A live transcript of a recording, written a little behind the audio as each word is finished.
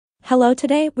Hello,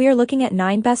 today we are looking at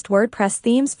 9 best WordPress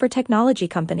themes for technology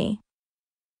company.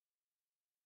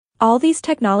 All these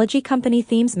technology company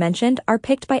themes mentioned are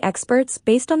picked by experts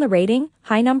based on the rating,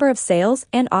 high number of sales,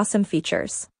 and awesome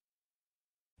features.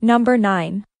 Number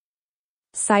 9.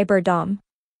 CyberDom.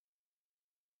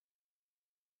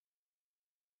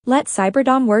 Let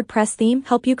CyberDom WordPress theme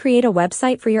help you create a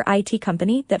website for your IT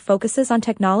company that focuses on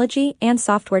technology and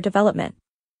software development.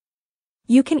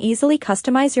 You can easily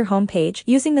customize your homepage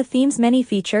using the theme's many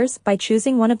features by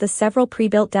choosing one of the several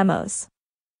pre-built demos.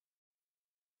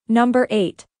 Number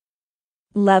 8.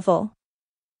 Level.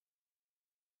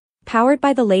 Powered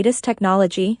by the latest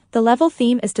technology, the Level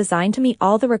theme is designed to meet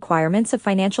all the requirements of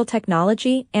financial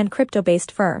technology and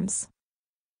crypto-based firms.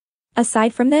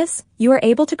 Aside from this, you are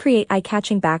able to create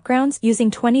eye-catching backgrounds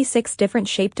using 26 different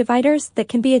shape dividers that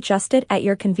can be adjusted at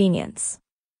your convenience.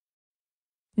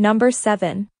 Number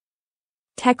 7.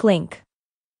 TechLink.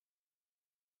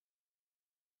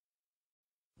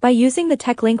 By using the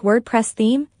TechLink WordPress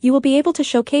theme, you will be able to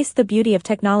showcase the beauty of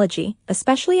technology,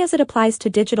 especially as it applies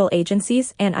to digital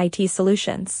agencies and IT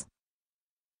solutions.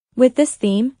 With this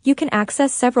theme, you can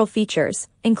access several features,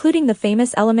 including the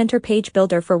famous Elementor page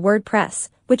builder for WordPress,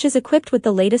 which is equipped with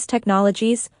the latest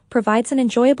technologies, provides an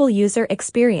enjoyable user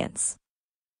experience,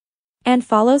 and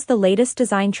follows the latest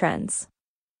design trends.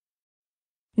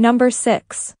 Number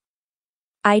 6.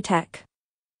 iTech.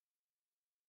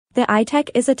 The iTech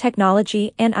is a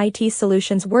technology and IT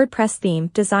solutions WordPress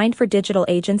theme designed for digital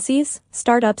agencies,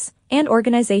 startups, and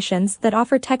organizations that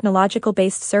offer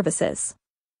technological-based services.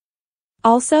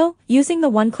 Also, using the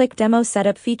one-click demo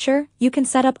setup feature, you can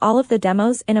set up all of the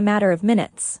demos in a matter of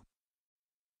minutes.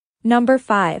 Number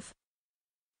 5.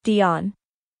 Dion.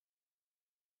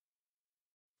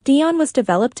 Dion was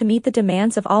developed to meet the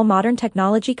demands of all modern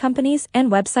technology companies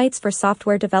and websites for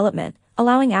software development,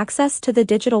 allowing access to the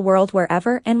digital world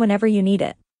wherever and whenever you need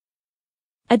it.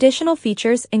 Additional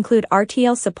features include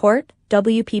RTL support,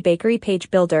 WP Bakery Page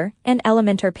Builder, and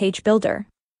Elementor Page Builder.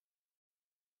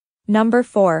 Number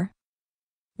 4.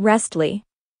 Restly.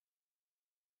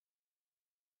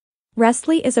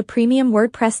 Restly is a premium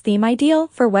WordPress theme ideal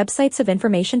for websites of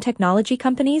information technology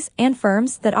companies and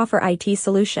firms that offer IT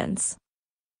solutions.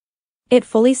 It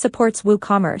fully supports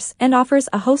WooCommerce and offers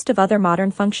a host of other modern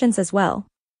functions as well.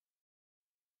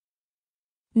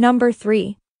 Number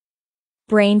 3.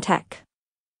 BrainTech.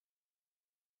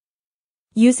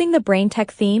 Using the BrainTech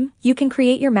theme, you can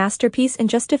create your masterpiece in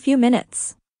just a few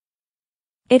minutes.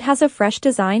 It has a fresh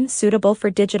design suitable for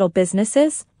digital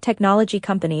businesses, technology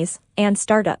companies, and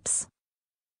startups.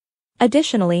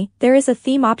 Additionally, there is a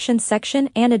theme options section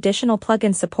and additional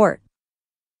plugin support.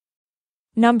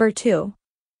 Number 2.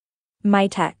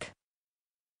 MyTech.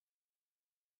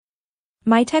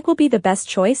 MyTech will be the best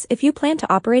choice if you plan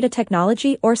to operate a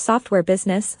technology or software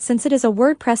business, since it is a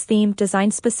WordPress theme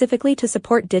designed specifically to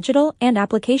support digital and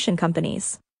application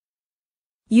companies.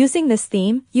 Using this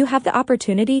theme, you have the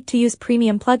opportunity to use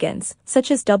premium plugins, such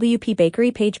as WP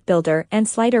Bakery Page Builder and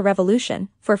Slider Revolution,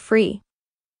 for free,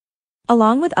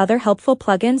 along with other helpful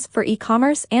plugins for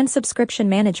e-commerce and subscription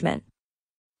management.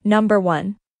 Number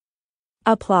 1.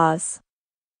 Applause.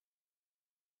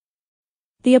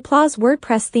 The Applause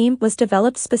WordPress theme was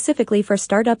developed specifically for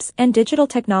startups and digital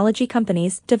technology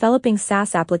companies developing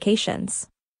SaaS applications.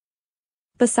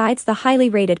 Besides the highly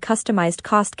rated customized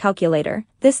cost calculator,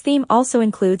 this theme also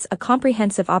includes a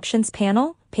comprehensive options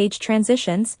panel, page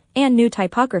transitions, and new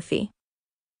typography.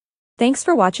 Thanks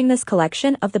for watching this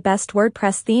collection of the best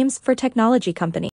WordPress themes for technology company.